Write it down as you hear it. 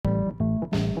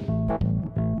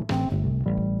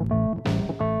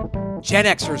Gen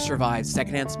Xers survived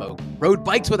secondhand smoke, rode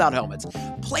bikes without helmets,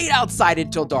 played outside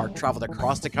until dark, traveled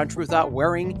across the country without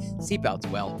wearing seatbelts.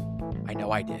 Well, I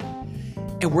know I did.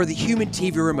 And we're the human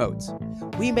TV remotes.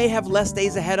 We may have less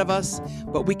days ahead of us,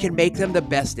 but we can make them the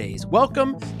best days.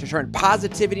 Welcome to Turn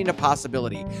Positivity into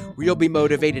Possibility, where you'll be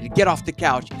motivated to get off the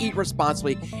couch, eat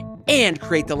responsibly, and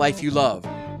create the life you love.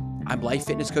 I'm life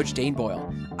fitness coach Dane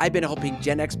Boyle. I've been helping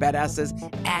Gen X badasses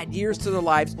add years to their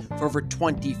lives for over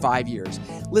 25 years.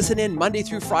 Listen in Monday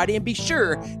through Friday and be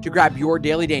sure to grab your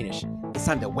Daily Danish. It's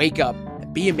time to wake up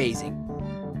and be amazing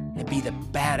and be the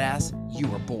badass you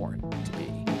were born to be.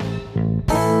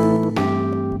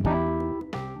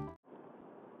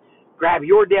 Grab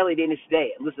your Daily Danish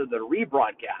today and listen to the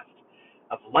rebroadcast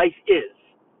of Life is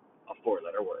a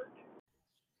Four-Letter Word.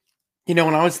 You know,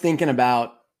 when I was thinking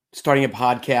about starting a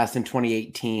podcast in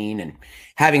 2018 and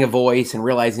having a voice and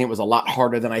realizing it was a lot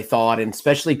harder than I thought, and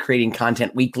especially creating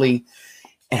content weekly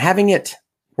and having it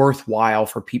worthwhile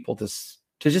for people to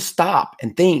just stop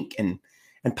and think and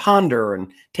ponder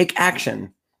and take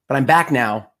action. But I'm back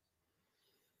now.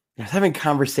 I was having a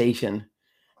conversation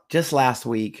just last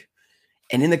week.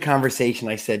 And in the conversation,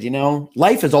 I said, you know,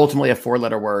 life is ultimately a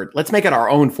four-letter word. Let's make it our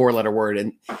own four-letter word.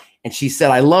 And she said,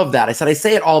 I love that. I said, I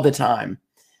say it all the time.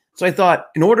 So I thought,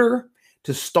 in order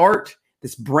to start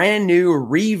this brand new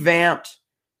revamped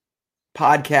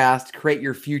podcast, Create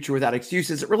Your Future Without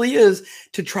Excuses, it really is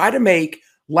to try to make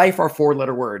life our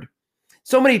four-letter word.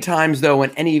 So many times, though,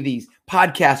 in any of these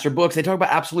podcasts or books, they talk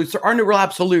about absolutes. There are no real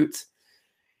absolutes.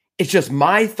 It's just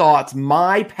my thoughts,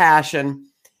 my passion,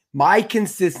 my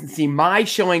consistency, my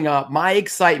showing up, my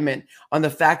excitement on the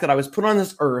fact that I was put on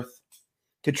this earth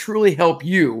to truly help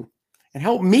you and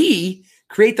help me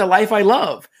create the life I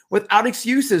love without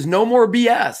excuses. No more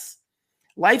BS.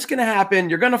 Life's going to happen.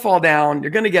 You're going to fall down.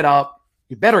 You're going to get up.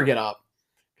 You better get up,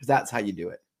 because that's how you do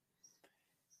it.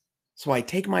 So I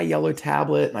take my yellow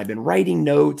tablet and I've been writing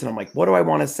notes and I'm like, what do I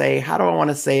want to say? How do I want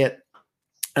to say it?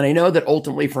 And I know that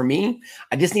ultimately for me,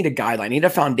 I just need a guideline. I need a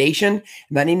foundation,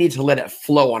 and then I need to let it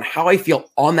flow on how I feel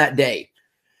on that day.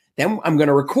 Then I'm going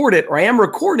to record it, or I am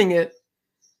recording it.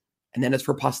 And then it's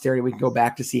for posterity. We can go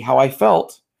back to see how I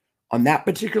felt on that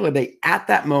particular day at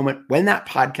that moment when that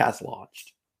podcast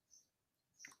launched.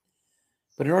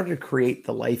 But in order to create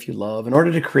the life you love, in order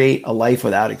to create a life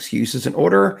without excuses, in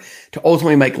order to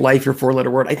ultimately make life your four-letter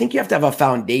word, I think you have to have a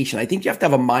foundation. I think you have to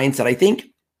have a mindset. I think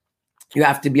you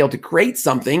have to be able to create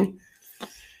something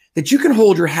that you can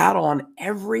hold your hat on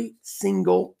every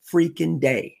single freaking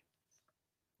day.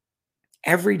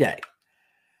 Every day.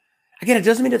 Again, it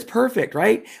doesn't mean it's perfect,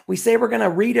 right? We say we're going to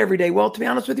read every day. Well, to be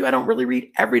honest with you, I don't really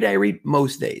read every day. I read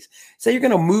most days. Say you're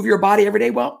going to move your body every day.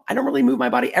 Well, I don't really move my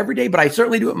body every day, but I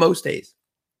certainly do it most days.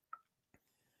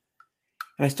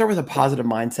 And I start with a positive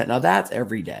mindset. Now that's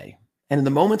every day. And in the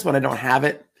moments when I don't have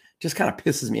it, just kind of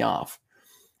pisses me off.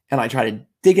 And I try to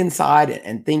dig inside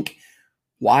and think,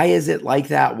 why is it like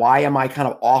that? Why am I kind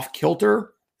of off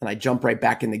kilter? And I jump right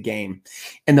back in the game.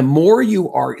 And the more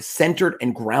you are centered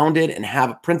and grounded and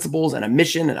have principles and a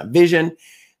mission and a vision,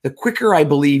 the quicker I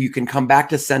believe you can come back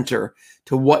to center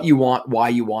to what you want, why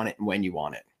you want it, and when you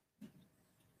want it.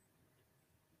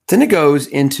 Then it goes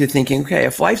into thinking, okay,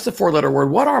 if life's a four-letter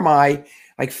word, what are my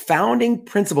founding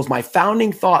principles, my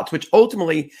founding thoughts, which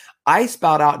ultimately I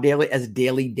spout out daily as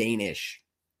Daily Danish,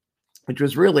 which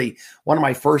was really one of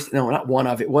my first, no, not one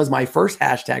of, it was my first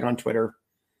hashtag on Twitter.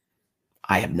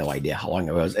 I have no idea how long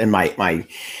it was. And my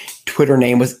Twitter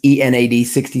name was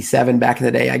ENAD67 back in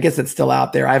the day. I guess it's still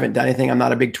out there. I haven't done anything. I'm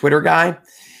not a big Twitter guy.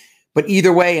 But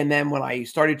either way, and then when I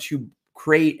started to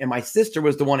create, and my sister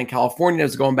was the one in California that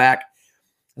was going back,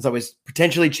 as I was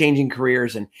potentially changing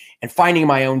careers and finding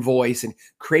my own voice and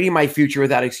creating my future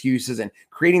without excuses and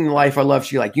creating the life I love,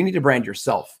 she's like, you need to brand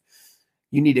yourself.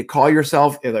 You need to call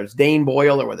yourself, whether it's Dane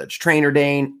Boyle or whether it's Trainer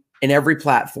Dane, in every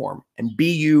platform, and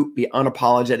be you, be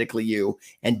unapologetically you,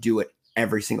 and do it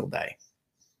every single day.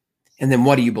 And then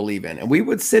what do you believe in? And we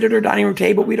would sit at her dining room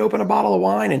table, we'd open a bottle of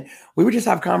wine, and we would just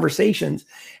have conversations.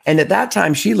 And at that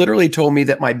time, she literally told me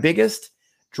that my biggest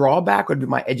drawback would be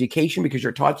my education, because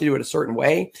you're taught to do it a certain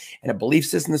way and a belief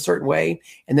system a certain way.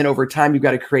 And then over time, you've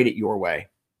got to create it your way.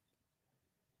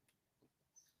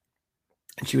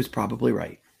 And she was probably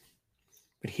right.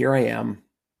 But here I am.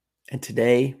 And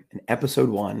today, in episode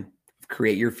 1 of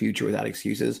Create Your Future Without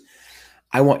Excuses,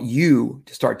 I want you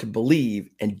to start to believe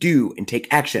and do and take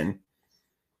action,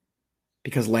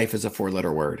 because life is a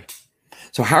four-letter word.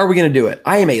 So how are we going to do it?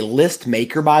 I am a list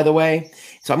maker, by the way.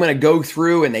 So I'm going to go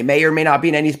through, and they may or may not be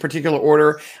in any particular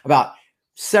order, about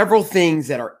several things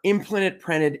that are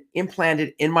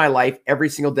implanted in my life every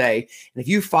single day. And if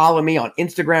you follow me on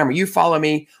Instagram or you follow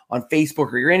me on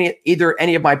Facebook or you're in either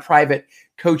any of my private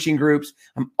coaching groups,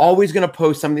 I'm always going to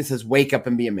post something that says, wake up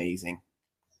and be amazing.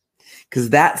 Because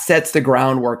that sets the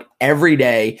groundwork every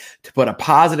day to put a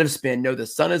positive spin. Know the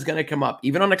sun is going to come up.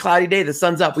 Even on a cloudy day, the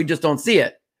sun's up. We just don't see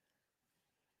it.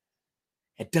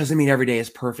 It doesn't mean every day is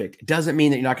perfect. It doesn't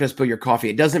mean that you're not going to spill your coffee.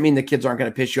 It doesn't mean the kids aren't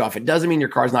going to piss you off. It doesn't mean your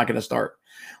car's not going to start.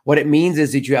 What it means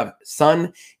is that you have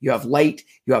sun, you have light,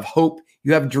 you have hope,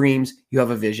 you have dreams, you have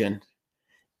a vision.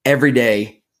 Every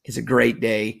day is a great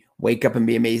day. Wake up and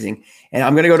be amazing. And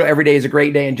I'm going to go to every day is a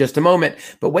great day in just a moment.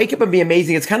 But wake up and be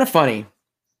amazing. It's kind of funny.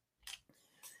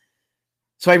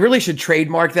 So I really should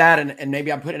trademark that. And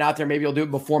maybe I'm putting it out there. Maybe you'll do it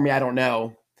before me. I don't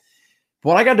know. But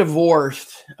when I got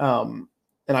divorced,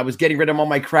 and I was getting rid of all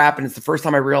my crap, and it's the first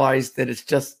time I realized that it's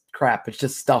just crap. It's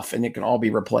just stuff, and it can all be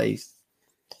replaced.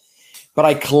 But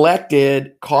I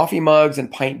collected coffee mugs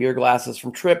and pint beer glasses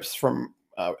from trips, from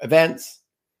events.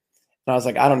 And I was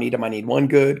like, I don't need them. I need one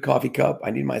good coffee cup.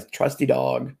 I need my trusty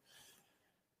dog.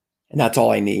 And that's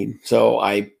all I need. So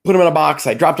I put them in a box.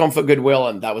 I dropped them off at Goodwill,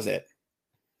 and that was it.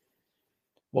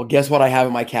 Well, guess what I have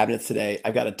in my cabinets today?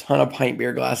 I've got a ton of pint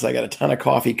beer glasses. I got a ton of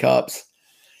coffee cups.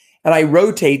 And I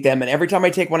rotate them. And every time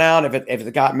I take one out, if it's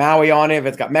got Maui on it, if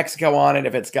it's got Mexico on it,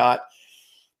 if it's got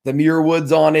the Muir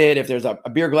Woods on it, if there's a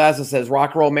beer glass that says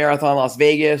Rock and Roll Marathon Las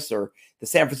Vegas or the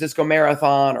San Francisco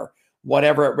Marathon or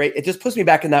whatever, it just puts me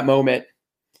back in that moment.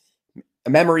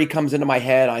 A memory comes into my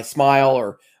head. I smile,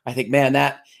 or I think, man,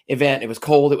 that event, it was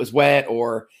cold, it was wet,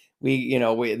 or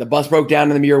the bus broke down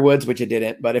in the Muir Woods, which it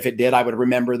didn't. But if it did, I would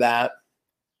remember that.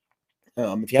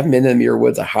 If you haven't been to the Muir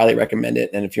Woods, I highly recommend it.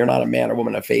 And if you're not a man or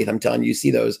woman of faith, I'm telling you, you see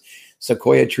those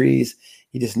sequoia trees,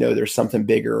 you just know there's something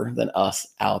bigger than us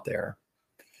out there.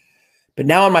 But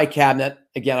now in my cabinet,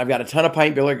 again, I've got a ton of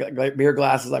pint beer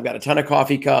glasses. I've got a ton of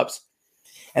coffee cups.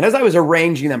 And as I was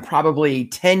arranging them probably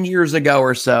 10 years ago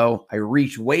or so, I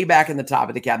reached way back in the top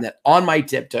of the cabinet on my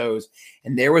tiptoes,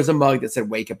 and there was a mug that said,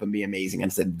 wake up and be amazing.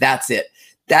 And I said, that's it.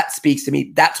 That speaks to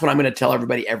me. That's what I'm going to tell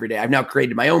everybody every day. I've now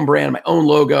created my own brand, my own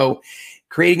logo,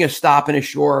 creating a stop and a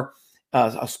store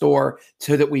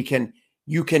so that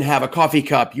you can have a coffee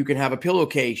cup, you can have a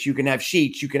pillowcase, you can have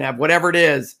sheets, you can have whatever it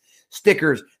is,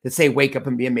 stickers that say wake up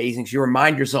and be amazing. So you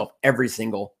remind yourself every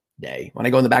single day. When I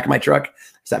go in the back of my truck,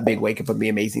 it's that big wake up and be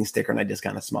amazing sticker, and I just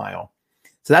kind of smile.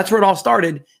 So that's where it all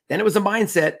started. Then it was a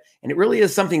mindset, and it really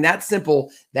is something that simple,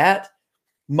 that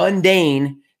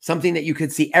mundane, something that you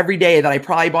could see every day, that I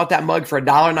probably bought that mug for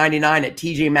 $1.99 at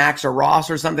TJ Maxx or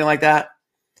Ross or something like that.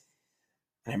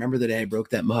 And I remember the day I broke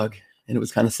that mug, and it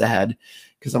was kind of sad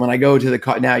because when I go to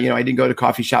I didn't go to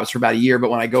coffee shops for about a year,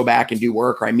 but when I go back and do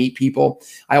work or I meet people,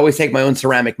 I always take my own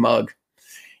ceramic mug,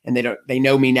 and they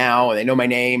know me now and they know my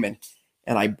name, and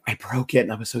I broke it,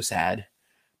 and I was so sad.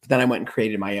 But then I went and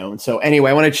created my own. So anyway,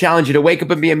 I want to challenge you to wake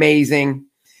up and be amazing.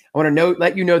 I want to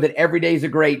let you know that every day is a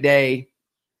great day.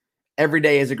 Every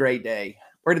day is a great day.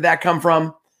 Where did that come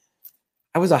from?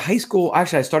 I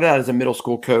started out as a middle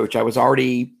school coach. I was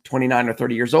already 29 or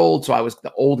 30 years old, so I was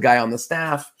the old guy on the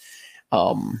staff.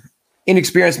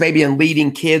 Inexperienced maybe in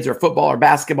leading kids or football or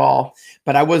basketball,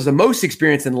 but I was the most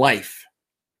experienced in life.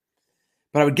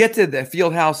 But I would get to the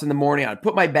field house in the morning. I'd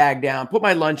put my bag down, put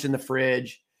my lunch in the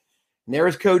fridge, and there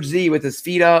was Coach Z with his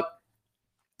feet up,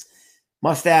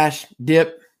 mustache,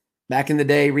 dip, back in the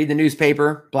day, read the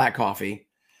newspaper, black coffee.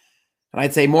 And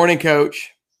I'd say, morning,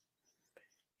 coach.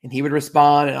 And he would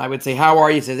respond, and I would say, how are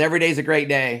you? He says, every day's a great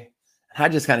day. And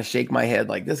I'd just kind of shake my head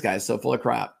like, this guy's so full of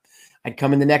crap. I'd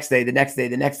come in the next day, the next day,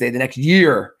 the next day, the next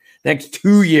year, the next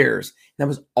 2 years. And that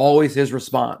was always his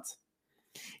response.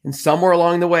 And somewhere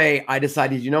along the way, I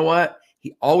decided, you know what?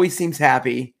 He always seems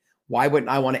happy. Why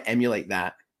wouldn't I want to emulate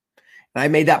that? And I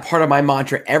made that part of my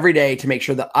mantra every day to make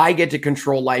sure that I get to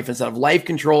control life instead of life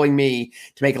controlling me,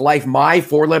 to make life my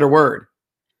 4-letter word.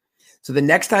 So the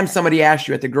next time somebody asks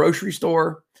you at the grocery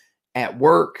store, at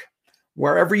work,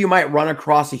 wherever you might run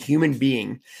across a human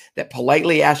being that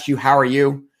politely asks you, how are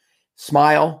you?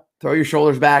 Smile, throw your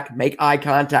shoulders back, make eye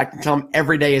contact, and tell them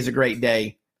every day is a great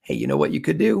day. Hey, you know what you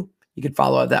could do? You could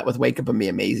follow that with wake up and be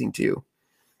amazing too.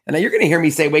 And now you're going to hear me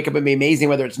say wake up and be amazing,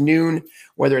 whether it's noon,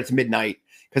 whether it's midnight,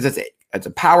 because it's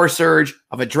a power surge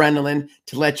of adrenaline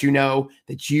to let you know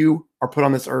that you are put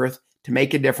on this earth to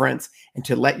make a difference and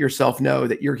to let yourself know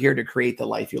that you're here to create the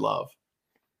life you love.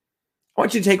 I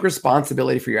want you to take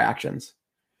responsibility for your actions.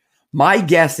 My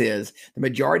guess is the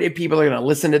majority of people are going to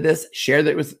listen to this, share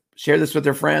this with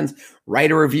their friends,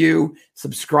 write a review,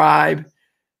 subscribe,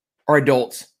 are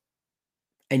adults.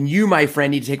 And you, my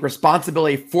friend, need to take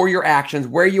responsibility for your actions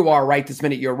where you are right this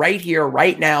minute. You're right here,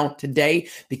 right now, today,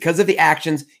 because of the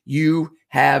actions you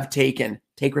have taken.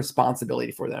 Take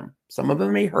responsibility for them. Some of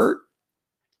them may hurt.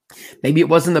 Maybe it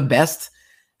wasn't the best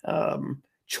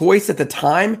choice at the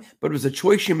time, but it was a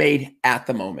choice you made at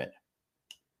the moment.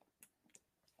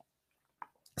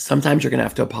 Sometimes you're going to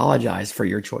have to apologize for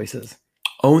your choices.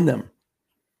 Own them.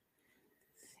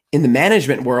 In the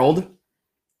management world,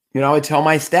 I would tell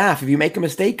my staff, if you make a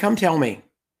mistake, come tell me.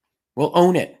 We'll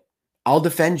own it. I'll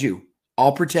defend you.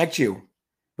 I'll protect you.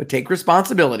 But take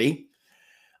responsibility.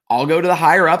 I'll go to the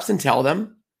higher ups and tell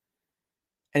them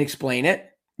and explain it.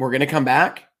 We're going to come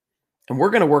back and we're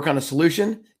going to work on a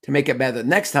solution to make it better the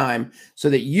next time so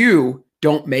that you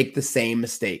don't make the same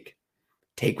mistake.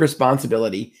 Take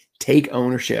responsibility. Take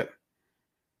ownership.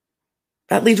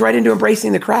 That leads right into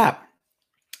embracing the crap.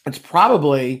 It's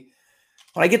probably,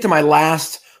 when I get to my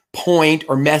last point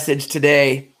or message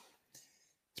today,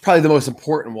 it's probably the most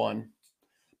important one.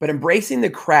 But embracing the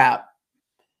crap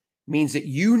means that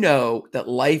you know that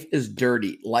life is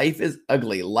dirty. Life is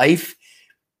ugly. Life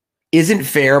isn't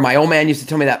fair. My old man used to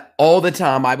tell me that all the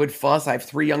time. I would fuss. I have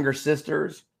 3 younger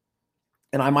sisters,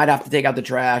 and I might have to take out the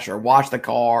trash or wash the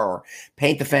car or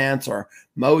paint the fence or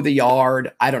mow the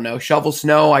yard. I don't know, shovel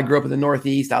snow. I grew up in the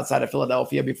Northeast outside of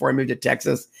Philadelphia before I moved to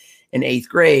Texas in 8th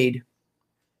grade.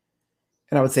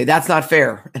 And I would say, that's not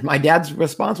fair. And my dad's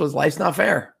response was, life's not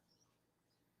fair.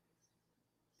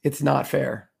 It's not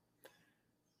fair.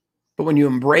 But when you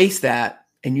embrace that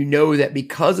and you know that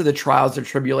because of the trials and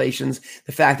tribulations,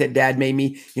 the fact that dad made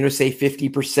me, say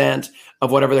 50%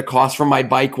 of whatever the cost for my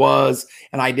bike was,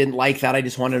 and I didn't like that. I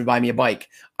just wanted to buy me a bike.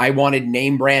 I wanted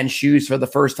name brand shoes for the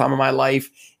first time in my life.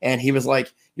 And he was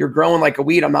like, you're growing like a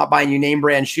weed. I'm not buying you name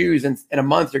brand shoes. And in a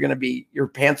month, your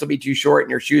pants will be too short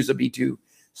and your shoes will be too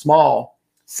small.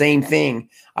 Same thing.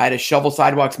 I had to shovel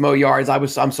sidewalks, mow yards.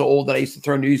 I'm so old that I used to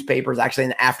throw newspapers, actually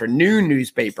an afternoon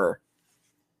newspaper.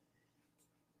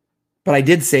 But I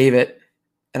did save it,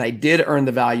 and I did earn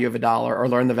the value of $1 or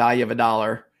learn the value of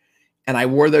 $1. And I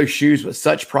wore those shoes with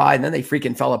such pride, and then they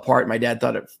freaking fell apart. My dad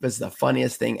thought it was the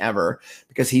funniest thing ever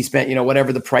because he spent,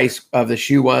 whatever the price of the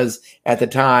shoe was at the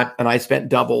time, and I spent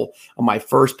double on my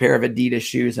first pair of Adidas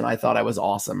shoes, and I thought I was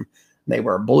awesome. They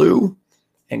were blue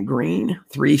and green,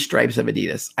 3 stripes of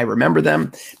Adidas. I remember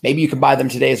them. Maybe you can buy them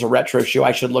today as a retro shoe.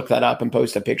 I should look that up and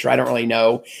post a picture. I don't really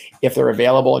know if they're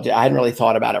available. I hadn't really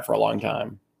thought about it for a long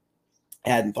time.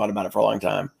 As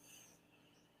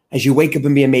you wake up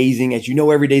and be amazing, as you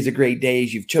know every day's a great day,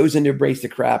 as you've chosen to embrace the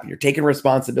crap and you're taking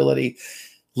responsibility,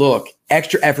 look,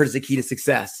 extra effort is the key to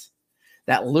success.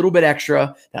 That little bit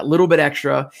extra.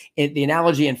 And the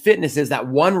analogy in fitness is that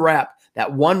one rep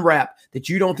that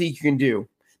you don't think you can do,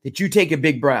 that you take a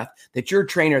big breath, that your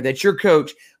trainer, that your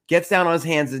coach gets down on his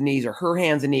hands and knees or her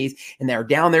hands and knees, and they're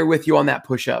down there with you on that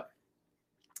push-up.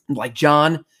 Like,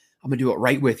 John, I'm going to do it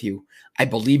right with you. I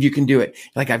believe you can do it.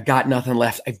 Like, I've got nothing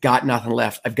left. I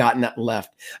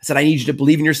said, I need you to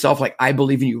believe in yourself like I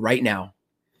believe in you right now.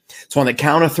 So on the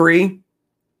count of 3,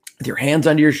 with your hands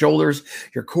under your shoulders,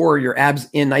 your core, your abs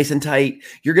in nice and tight,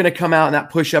 you're going to come out in that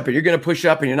push-up, and you're going to push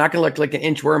up, and you're not going to look like an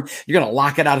inchworm. You're going to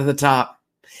lock it out of the top.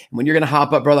 And when you're going to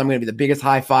hop up, brother, I'm going to be the biggest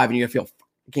high five, and you're going to feel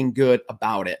fucking good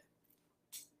about it.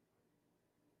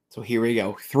 So here we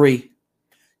go. 3,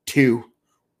 2,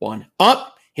 1.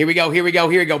 Up. Here we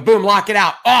go. Boom. Lock it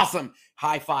out. Awesome.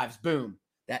 High fives. Boom.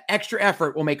 That extra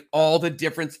effort will make all the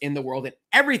difference in the world in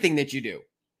everything that you do.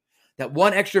 That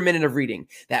 1 extra minute of reading,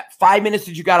 that 5 minutes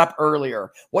that you got up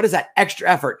earlier. What is that extra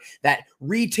effort? That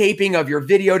retaping of your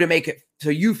video to make it so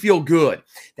you feel good.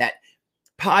 That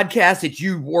podcast that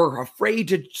you were afraid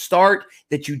to start,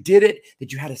 that you did it,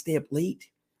 that you had to stay up late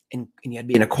and you had to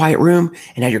be in a quiet room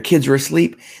and had your kids were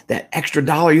asleep, that extra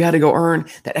 $1 you had to go earn,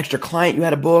 that extra client you had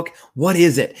to book. What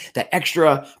is it? That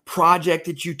extra project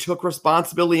that you took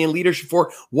responsibility and leadership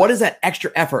for. What is that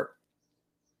extra effort?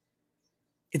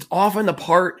 It's often the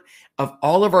part of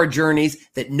all of our journeys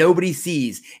that nobody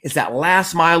sees. It's that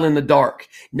last mile in the dark.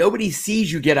 Nobody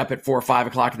sees you get up at 4 or 5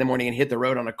 o'clock in the morning and hit the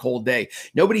road on a cold day.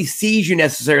 Nobody sees you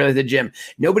necessarily at the gym.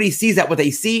 Nobody sees that. What they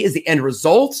see is the end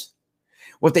result.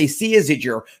 What they see is that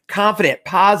you're confident,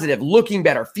 positive, looking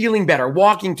better, feeling better,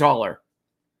 walking taller.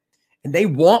 And they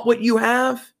want what you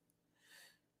have.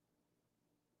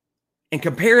 And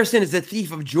comparison is the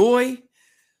thief of joy.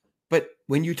 But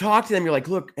when you talk to them, you're like,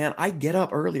 look, man, I get up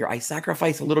earlier. I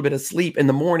sacrifice a little bit of sleep in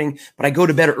the morning, but I go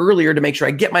to bed earlier to make sure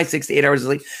I get my 6 to 8 hours of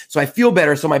sleep so I feel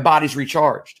better, so my body's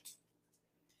recharged.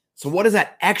 So what is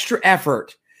that extra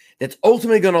effort that's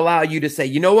ultimately going to allow you to say,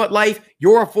 you know what, life,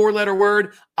 you're a 4-letter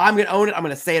word. I'm going to own it. I'm going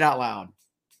to say it out loud.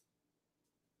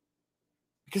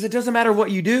 Because it doesn't matter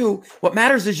what you do. What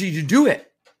matters is you do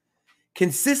it.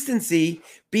 Consistency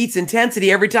beats intensity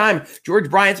every time. George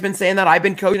Bryant's been saying that. I've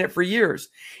been coaching it for years.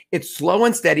 It's slow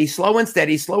and steady, slow and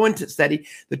steady, slow and steady.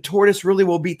 The tortoise really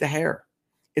will beat the hare.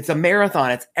 It's a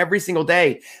marathon. It's every single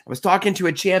day. I was talking to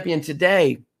a champion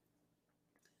today,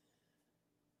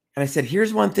 and I said,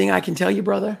 here's one thing I can tell you,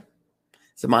 brother.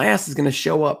 So my ass is going to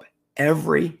show up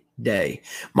every day.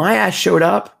 My ass showed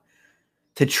up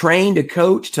to train, to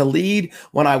coach, to lead.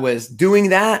 When I was doing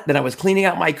that, then I was cleaning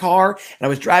out my car and I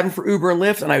was driving for Uber and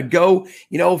Lyft, and I would go,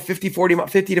 50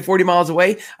 to 40 miles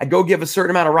away. I'd go give a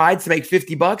certain amount of rides to make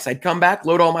 $50. I'd come back,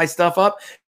 load all my stuff up,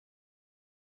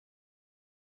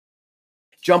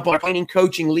 jump on training,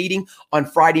 coaching, leading on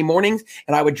Friday mornings.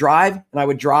 And I would drive and I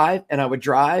would drive and I would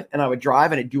drive and I would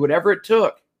drive and I'd do whatever it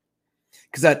took.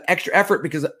 Because that extra effort,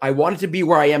 because I wanted to be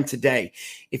where I am today.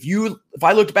 If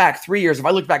I looked back 3 years, if I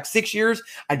looked back 6 years,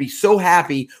 I'd be so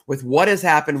happy with what has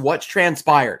happened, what's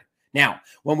transpired. Now,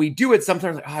 when we do it,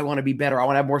 sometimes I want to be better. I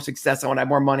want to have more success. I want to have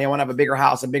more money. I want to have a bigger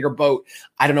house, a bigger boat.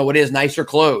 I don't know what it is, nicer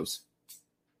clothes.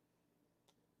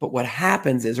 But what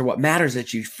happens is, or what matters is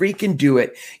that you freaking do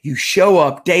it. You show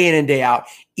up day in and day out,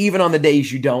 even on the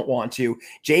days you don't want to.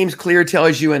 James Clear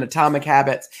tells you in Atomic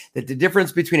Habits that the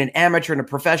difference between an amateur and a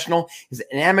professional is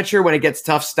an amateur, when it gets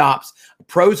tough, stops. A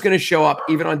pro's going to show up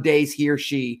even on days he or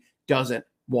she doesn't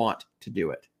want to do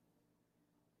it.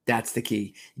 That's the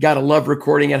key. You got to love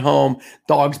recording at home,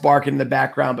 dogs barking in the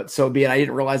background, but so be it. I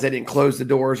didn't realize I didn't close the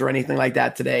doors or anything like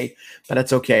that today, but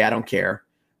that's okay. I don't care.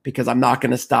 Because I'm not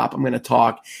going to stop. I'm going to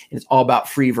talk. And it's all about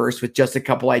free verse with just a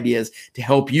couple ideas to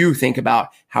help you think about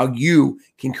how you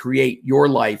can create your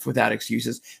life without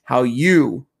excuses, how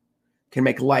you can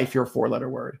make life your four-letter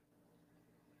word.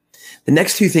 The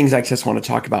next two things I just want to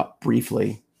talk about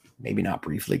briefly, maybe not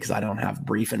briefly because I don't have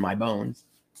brief in my bones,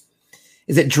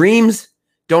 is that dreams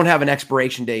don't have an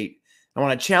expiration date. I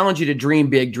want to challenge you to dream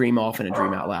big, dream often, and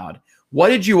dream out loud. What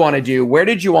did you want to do? Where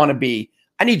did you want to be?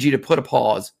 I need you to put a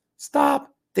pause. Stop.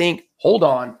 Think, hold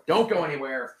on, don't go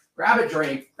anywhere, grab a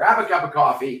drink, grab a cup of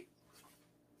coffee.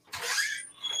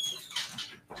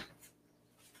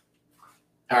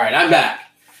 All right, I'm back.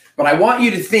 But I want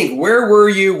you to think, where were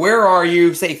you? Where are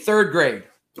you? Say third grade.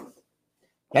 You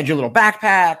had your little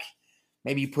backpack.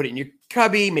 Maybe you put it in your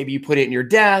cubby. Maybe you put it in your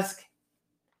desk.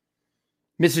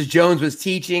 Mrs. Jones was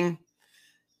teaching.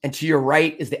 And to your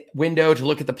right is the window to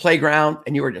look at the playground.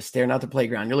 And you were just staring out the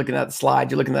playground. You're looking at the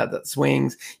slide. You're looking at the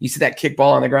swings. You see that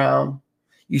kickball on the ground.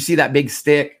 You see that big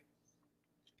stick.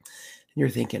 And you're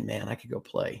thinking, man, I could go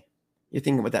play. You're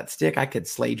thinking with that stick, I could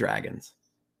slay dragons.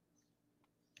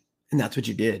 And that's what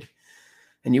you did.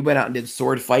 And you went out and did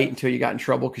sword fight until you got in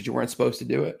trouble because you weren't supposed to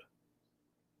do it.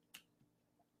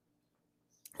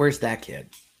 Where's that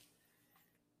kid?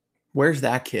 Where's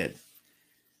that kid?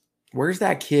 Where's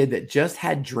that kid that just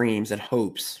had dreams and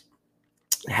hopes,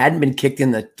 hadn't been kicked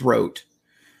in the throat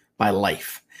by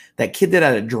life? That kid that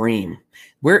had a dream.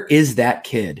 Where is that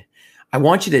kid? I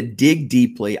want you to dig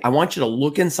deeply. I want you to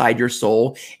look inside your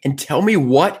soul and tell me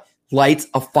what lights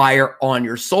a fire on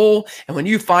your soul. And when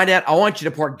you find out, I want you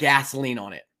to pour gasoline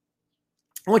on it.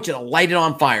 I want you to light it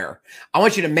on fire. I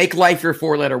want you to make life your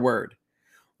four-letter word.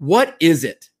 What is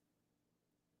it?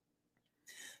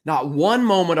 Not one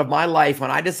moment of my life when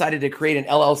I decided to create an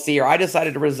LLC or I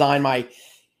decided to resign my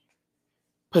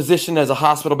position as a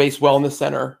hospital-based wellness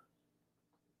center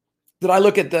did I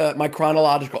look at my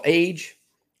chronological age.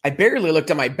 I barely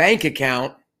looked at my bank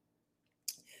account,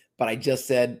 but I just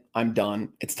said, I'm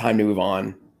done. It's time to move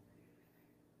on.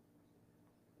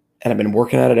 And I've been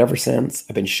working at it ever since.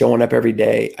 I've been showing up every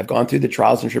day. I've gone through the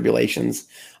trials and tribulations.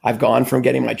 I've gone from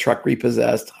getting my truck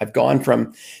repossessed. I've gone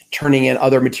from turning in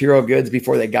other material goods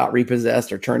before they got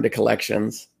repossessed or turned to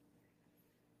collections.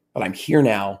 But I'm here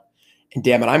now. And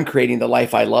damn it, I'm creating the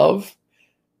life I love.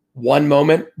 One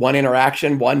moment, one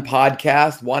interaction, one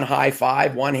podcast, one high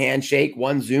five, one handshake,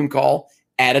 one Zoom call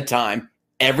at a time.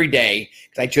 Every day,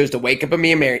 because I chose to wake up and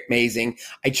be amazing.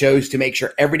 I chose to make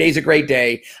sure every day is a great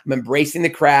day. I'm embracing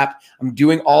the crap. I'm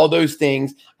doing all those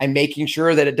things. I'm making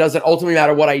sure that it doesn't ultimately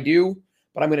matter what I do,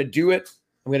 but I'm going to do it.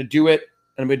 I'm going to do it.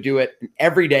 And I'm going to do it. And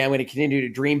every day, I'm going to continue to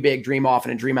dream big, dream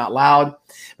often, and dream out loud.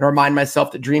 And remind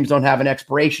myself that dreams don't have an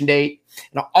expiration date.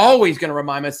 And I'm always going to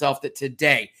remind myself that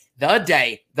today,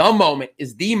 the moment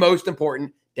is the most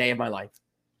important day of my life.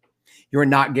 You're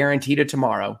not guaranteed a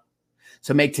tomorrow.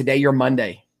 So make today your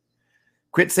Monday.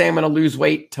 Quit saying I'm going to lose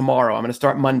weight tomorrow. I'm going to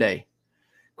start Monday.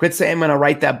 Quit saying I'm going to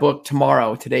write that book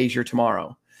tomorrow. Today's your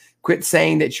tomorrow. Quit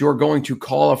saying that you're going to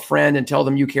call a friend and tell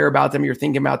them you care about them, you're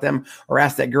thinking about them, or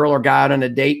ask that girl or guy out on a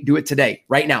date. Do it today,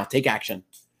 right now. Take action.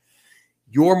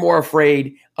 You're more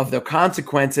afraid of the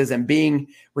consequences and being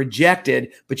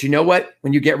rejected. But you know what?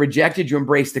 When you get rejected, you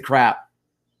embrace the crap.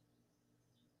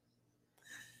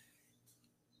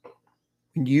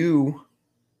 When you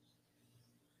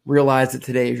realize that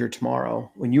today is your tomorrow,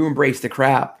 when you embrace the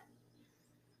crap,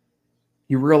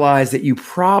 you realize that you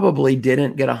probably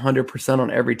didn't get 100% on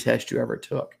every test you ever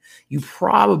took. You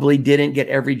probably didn't get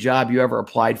every job you ever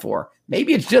applied for.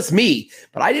 Maybe it's just me,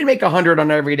 but I didn't make 100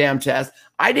 on every damn test.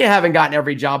 Haven't gotten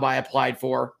every job I applied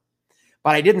for,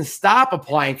 but I didn't stop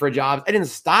applying for jobs. I didn't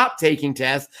stop taking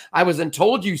tests. I wasn't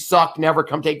told you suck, never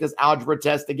come take this algebra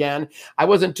test again. I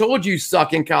wasn't told you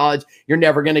suck in college, you're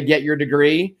never going to get your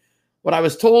degree. What I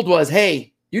was told was,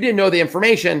 hey, you didn't know the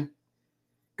information.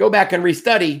 Go back and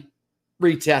restudy,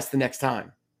 retest the next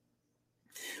time.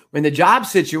 When the job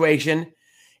situation,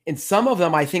 in some of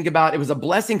them, I think about it was a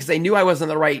blessing because they knew I wasn't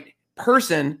the right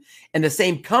person, and the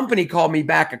same company called me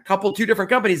back, two different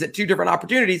companies at two different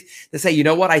opportunities to say, you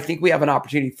know what, I think we have an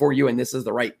opportunity for you and this is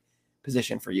the right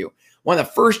position for you. One of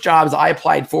the first jobs I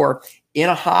applied for in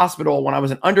a hospital when I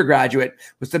was an undergraduate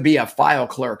was to be a file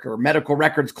clerk or medical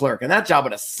records clerk, and that job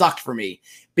would have sucked for me.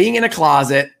 Being in a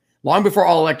closet long before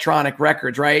all electronic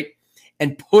records, right?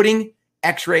 And putting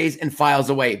x-rays and files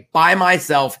away by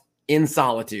myself in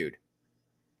solitude.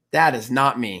 That is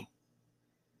not me.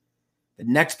 The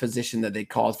next position that they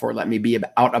called for let me be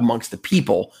out amongst the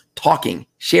people, talking,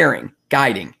 sharing,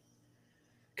 guiding,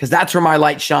 because that's where my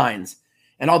light shines.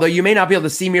 And although you may not be able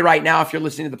to see me right now if you're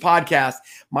listening to the podcast,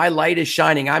 my light is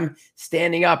shining. I'm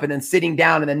standing up and then sitting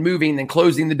down and then moving and then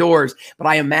closing the doors. But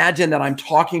I imagine that I'm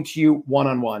talking to you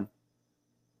one-on-one.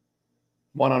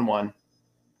 One-on-one.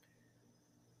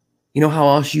 You know how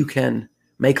else you can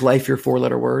make life your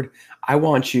four-letter word? I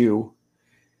want you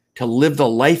to live the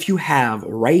life you have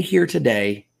right here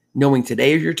today, knowing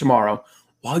today is your tomorrow,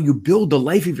 while you build the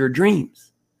life of your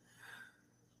dreams.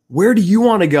 Where do you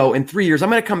want to go in 3 years? I'm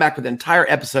going to come back with an entire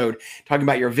episode talking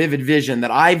about your vivid vision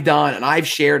that I've done and I've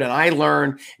shared and I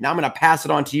learned. And I'm going to pass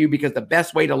it on to you because the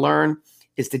best way to learn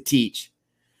is to teach.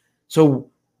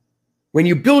 So when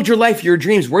you build your life, your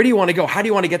dreams, where do you want to go? How do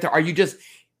you want to get there? Are you just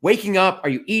waking up? Are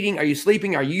you eating? Are you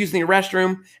sleeping? Are you using the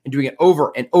restroom and doing it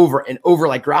over and over and over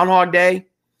like Groundhog Day?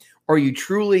 Or are you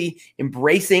truly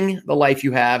embracing the life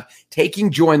you have, taking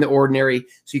joy in the ordinary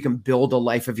so you can build a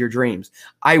life of your dreams?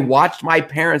 I watched my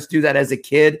parents do that as a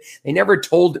kid. They never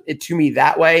told it to me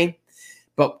that way.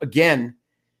 But again,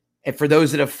 and for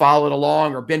those that have followed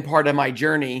along or been part of my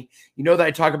journey, you know that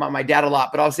I talk about my dad a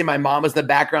lot, but I'll say my mom was in the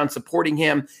background supporting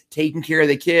him, taking care of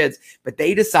the kids. But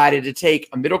they decided to take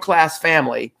a middle-class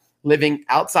family living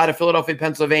outside of Philadelphia,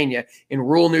 Pennsylvania, in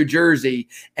rural New Jersey,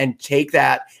 and take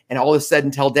that and all of a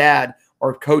sudden tell dad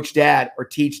or coach dad or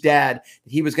teach dad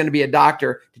that he was going to be a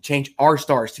doctor to change our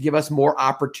stars, to give us more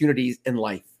opportunities in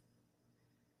life.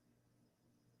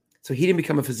 So he didn't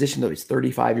become a physician until he was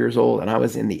 35 years old, and I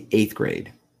was in the 8th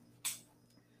grade.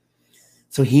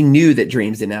 So he knew that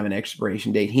dreams didn't have an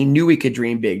expiration date. He knew we could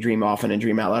dream big, dream often, and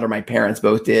dream out loud, or my parents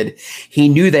both did. He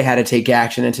knew they had to take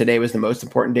action, and today was the most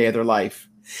important day of their life.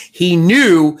 He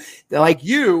knew that, like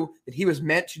you, that he was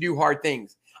meant to do hard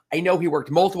things. I know he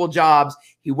worked multiple jobs.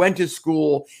 He went to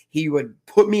school. He would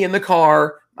put me in the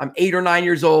car. I'm 8 or 9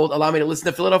 years old, allow me to listen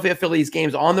to Philadelphia Phillies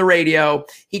games on the radio.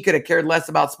 He could have cared less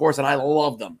about sports, and I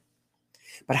loved them.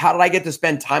 But how did I get to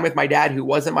spend time with my dad, who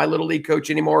wasn't my little league coach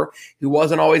anymore, who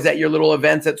wasn't always at your little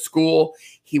events at school?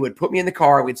 He would put me in the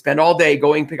car. We'd spend all day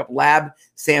going pick up lab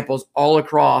samples all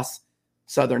across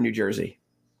southern New Jersey.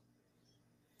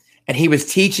 And he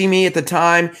was teaching me at the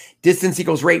time, distance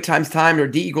equals rate times time, or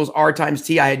D equals R times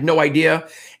T. I had no idea.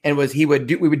 And we would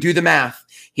do the math.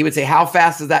 He would say, how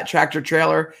fast is that tractor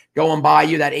trailer going by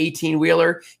you, that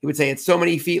 18-wheeler? He would say, it's so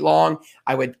many feet long.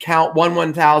 I would count 1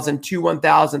 1,000, 2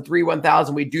 1,000, 3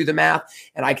 1,000. We'd do the math.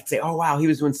 And I could say, oh, wow, he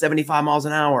was doing 75 miles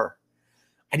an hour.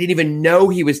 I didn't even know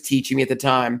he was teaching me at the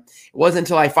time. It wasn't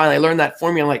until I finally learned that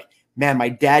formula. I'm like, man, my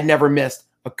dad never missed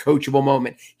a coachable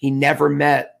moment. He never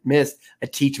missed a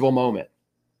teachable moment.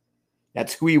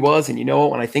 That's who he was. And you know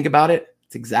what? When I think about it,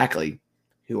 it's exactly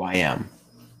who I am.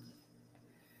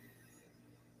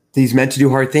 He's meant to do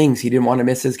hard things. He didn't want to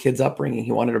miss his kids' upbringing.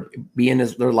 He wanted to be in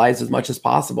their lives as much as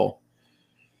possible.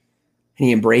 And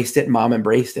he embraced it. And Mom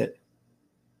embraced it.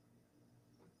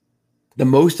 The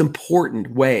most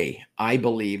important way I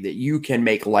believe that you can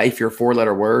make life your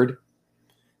 4-letter word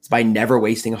is by never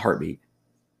wasting a heartbeat.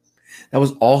 That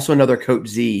was also another Coach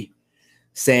Z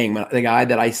saying, the guy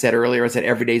that I said earlier, I said,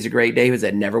 every day is a great day. He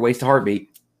said, never waste a heartbeat.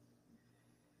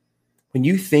 When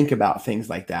you think about things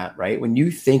like that, right? When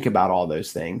you think about all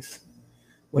those things,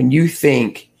 when you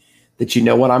think that, you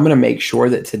know what, I'm going to make sure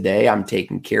that today I'm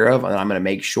taken care of, and I'm going to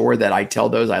make sure that I tell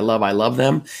those I love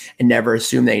them, and never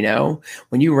assume they know.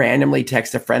 When you randomly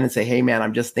text a friend and say, hey man,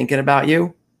 I'm just thinking about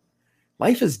you,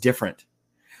 life is different.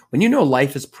 When you know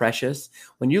life is precious,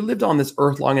 when you lived on this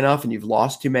earth long enough and you've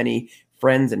lost too many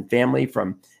friends and family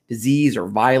from disease or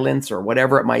violence or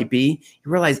whatever it might be,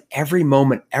 you realize every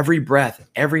moment, every breath,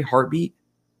 every heartbeat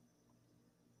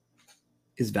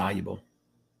is valuable.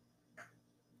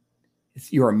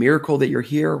 You're a miracle that you're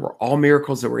here. We're all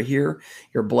miracles that we're here.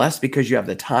 You're blessed because you have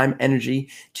the time, energy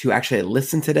to actually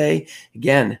listen today.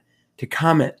 Again, to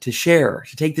comment, to share,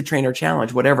 to take the trainer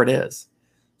challenge, whatever it is.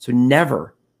 So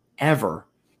never, ever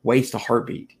waste a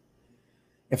heartbeat.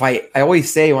 If I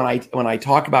always say when I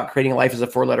talk about creating a life as a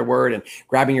 4-letter word and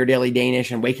grabbing your daily Danish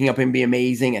and waking up and be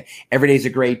amazing and every day's a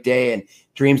great day and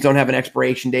dreams don't have an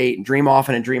expiration date and dream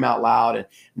often and dream out loud and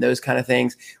those kind of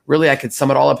things, really I could sum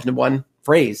it all up into one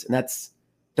phrase, and that's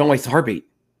don't waste a heartbeat.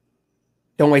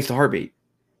 Don't waste a heartbeat.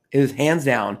 It is hands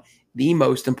down the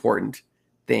most important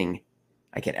thing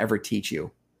I can ever teach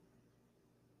you.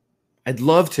 I'd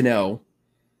love to know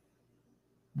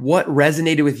what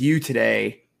resonated with you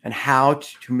today and how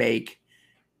to make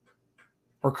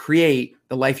or create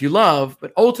the life you love.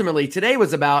 But ultimately, today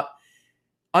was about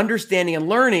understanding and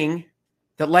learning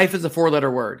that life is a 4-letter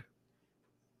word.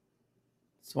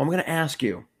 So I'm going to ask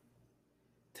you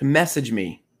to message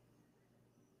me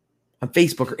on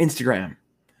Facebook or Instagram,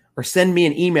 or send me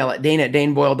an email at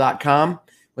dane@daneboyle.com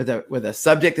with a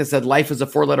subject that said life is a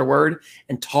 4-letter word,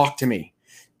 and talk to me.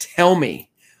 Tell me,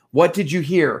 what did you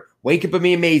hear? Wake up and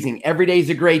be amazing. Every day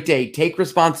is a great day. Take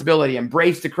responsibility.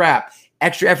 Embrace the crap.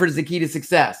 Extra effort is the key to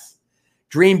success.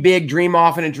 Dream big, dream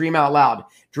often, and dream out loud.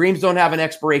 Dreams don't have an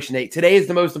expiration date. Today is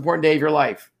the most important day of your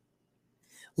life.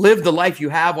 Live the life you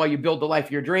have while you build the life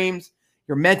of your dreams.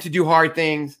 You're meant to do hard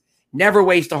things. Never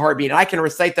waste a heartbeat. And I can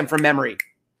recite them from memory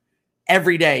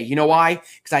every day. You know why?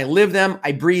 Because I live them,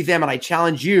 I breathe them, and I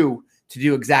challenge you to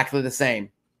do exactly the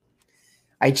same.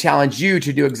 I challenge you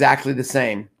to do exactly the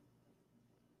same.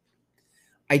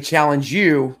 I challenge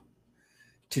you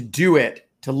to do it,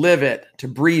 to live it, to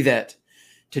breathe it,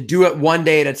 to do it one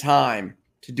day at a time,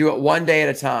 to do it one day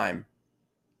at a time,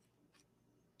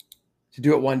 to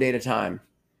do it one day at a time.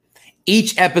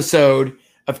 Each episode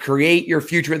of Create Your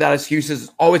Future Without Excuses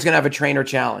is always going to have a trainer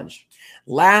challenge.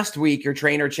 Last week, your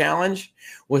trainer challenge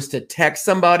was to text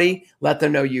somebody, let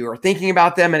them know you are thinking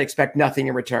about them, and expect nothing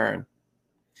in return.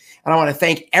 And I want to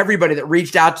thank everybody that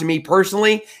reached out to me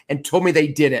personally and told me they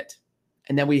did it.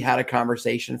 And then we had a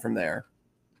conversation from there.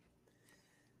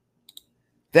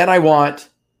 Then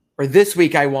this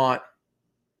week,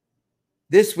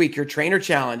 your trainer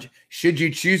challenge, should you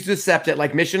choose to accept it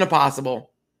like Mission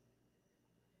Impossible,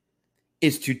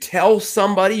 is to tell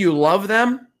somebody you love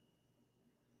them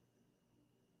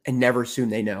and never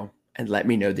assume they know, and let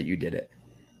me know that you did it.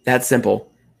 That's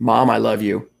simple. Mom, I love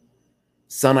you.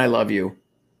 Son, I love you.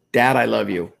 Dad, I love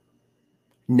you.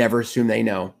 Never assume they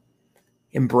know.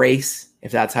 Embrace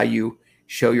if that's how you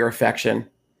show your affection.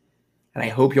 And I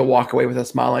hope you'll walk away with a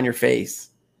smile on your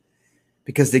face,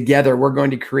 because together we're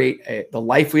going to create the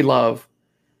life we love.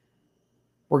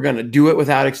 We're going to do it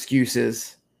without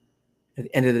excuses. At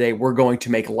the end of the day, we're going to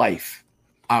make life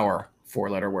our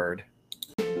 4-letter word.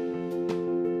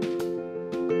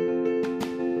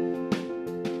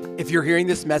 If you're hearing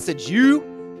this message,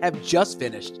 you have just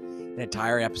finished an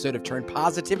entire episode of Turn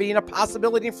Positivity into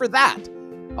Possibility. And for that,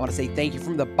 I want to say thank you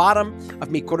from the bottom of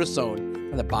mi corazón,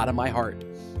 from the bottom of my heart.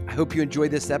 I hope you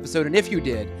enjoyed this episode. And if you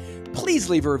did, please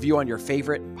leave a review on your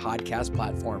favorite podcast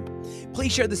platform.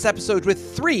 Please share this episode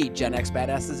with 3 Gen X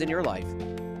badasses in your life.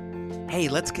 Hey,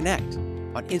 let's connect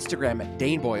on Instagram at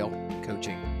Dane Boyle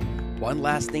Coaching. One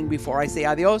last thing before I say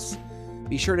adios.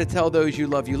 Be sure to tell those you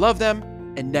love them,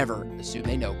 and never assume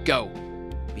they know. Go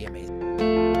be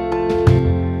amazing.